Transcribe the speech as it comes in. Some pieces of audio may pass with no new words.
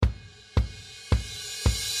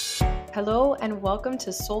Hello and welcome to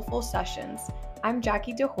SoulFull Sessions. I'm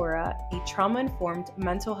Jackie DaHora, a trauma-informed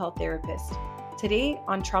mental health therapist. Today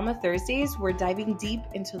on Trauma Thursdays, we're diving deep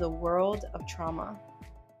into the world of trauma.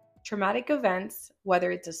 Traumatic events,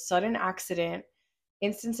 whether it's a sudden accident,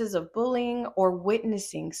 instances of bullying, or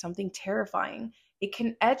witnessing something terrifying, it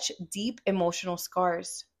can etch deep emotional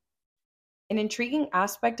scars. An intriguing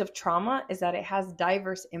aspect of trauma is that it has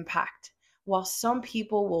diverse impact. While some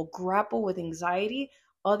people will grapple with anxiety,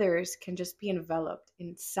 others can just be enveloped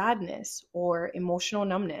in sadness or emotional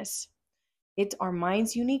numbness. It's our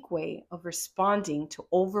mind's unique way of responding to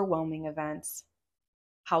overwhelming events.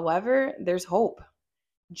 However, there's hope.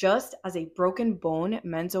 Just as a broken bone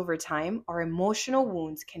mends over time, our emotional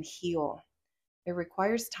wounds can heal. It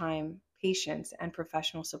requires time, patience, and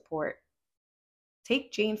professional support.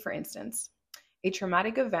 Take Jane, for instance. A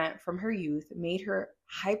traumatic event from her youth made her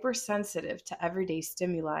hypersensitive to everyday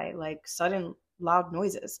stimuli like sudden loud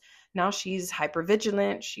noises. Now she's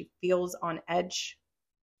hypervigilant, she feels on edge.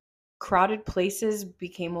 Crowded places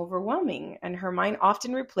became overwhelming, and her mind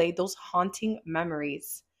often replayed those haunting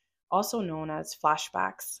memories, also known as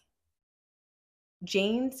flashbacks.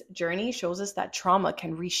 Jane's journey shows us that trauma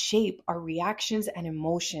can reshape our reactions and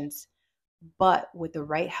emotions, but with the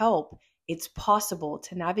right help, it's possible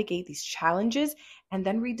to navigate these challenges and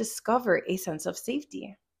then rediscover a sense of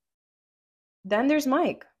safety. Then there's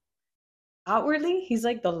Mike. Outwardly, he's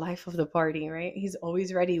like the life of the party, right? He's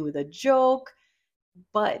always ready with a joke,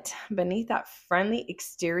 but beneath that friendly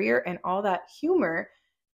exterior and all that humor,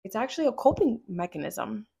 it's actually a coping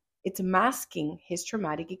mechanism. It's masking his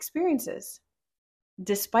traumatic experiences.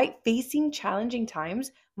 Despite facing challenging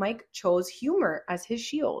times, Mike chose humor as his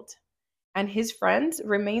shield, and his friends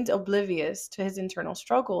remained oblivious to his internal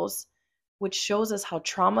struggles, which shows us how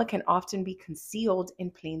trauma can often be concealed in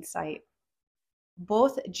plain sight.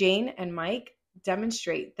 Both Jane and Mike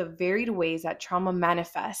demonstrate the varied ways that trauma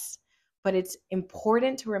manifests, but it's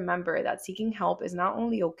important to remember that seeking help is not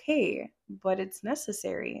only okay, but it's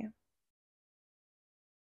necessary.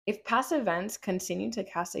 If past events continue to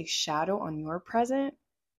cast a shadow on your present,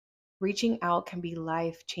 reaching out can be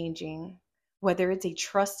life-changing. Whether it's a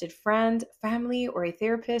trusted friend, family, or a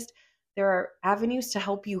therapist, there are avenues to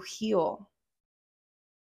help you heal.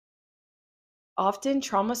 Often,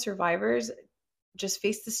 trauma survivors just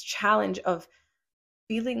face this challenge of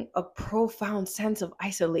feeling a profound sense of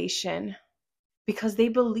isolation because they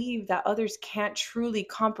believe that others can't truly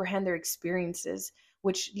comprehend their experiences,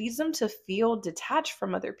 which leads them to feel detached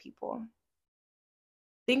from other people.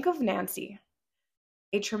 Think of Nancy.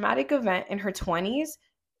 A traumatic event in her 20s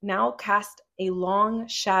now cast a long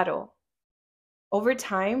shadow. Over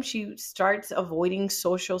time, she starts avoiding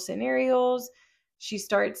social scenarios. She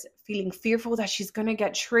starts feeling fearful that she's going to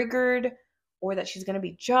get triggered or that she's going to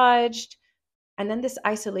be judged. And then this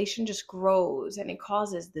isolation just grows and it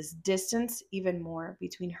causes this distance even more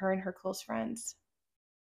between her and her close friends.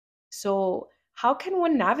 So, how can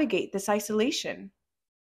one navigate this isolation?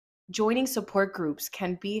 Joining support groups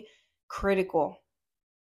can be critical.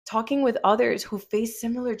 Talking with others who face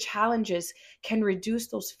similar challenges can reduce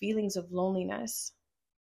those feelings of loneliness.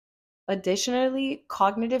 Additionally,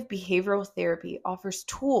 cognitive behavioral therapy offers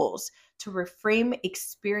tools to reframe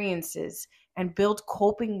experiences and build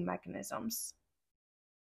coping mechanisms.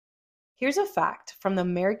 Here's a fact from the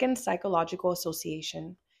American Psychological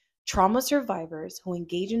Association. Trauma survivors who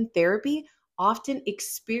engage in therapy often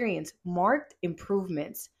experience marked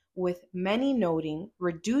improvements, with many noting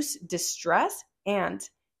reduced distress and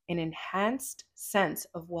an enhanced sense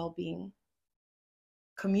of well-being.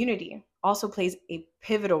 Community also plays a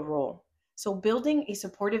pivotal role. So building a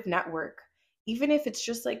supportive network, even if it's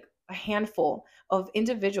just like a handful of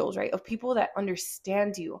individuals, right, of people that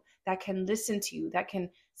understand you, that can listen to you, that can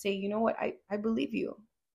say, you know what, I believe you,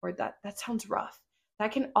 or that sounds rough.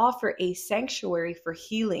 That can offer a sanctuary for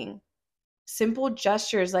healing. Simple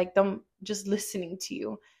gestures like them just listening to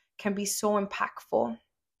you can be so impactful.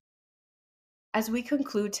 As we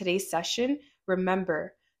conclude today's session,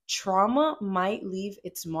 remember, trauma might leave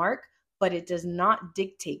its mark, but it does not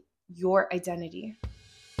dictate your identity.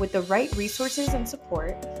 With the right resources and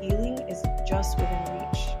support, healing is just within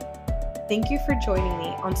reach. Thank you for joining me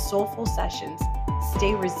on SoulFull Sessions.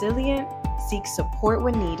 Stay resilient, seek support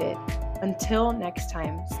when needed. Until next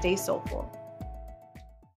time, stay soulful.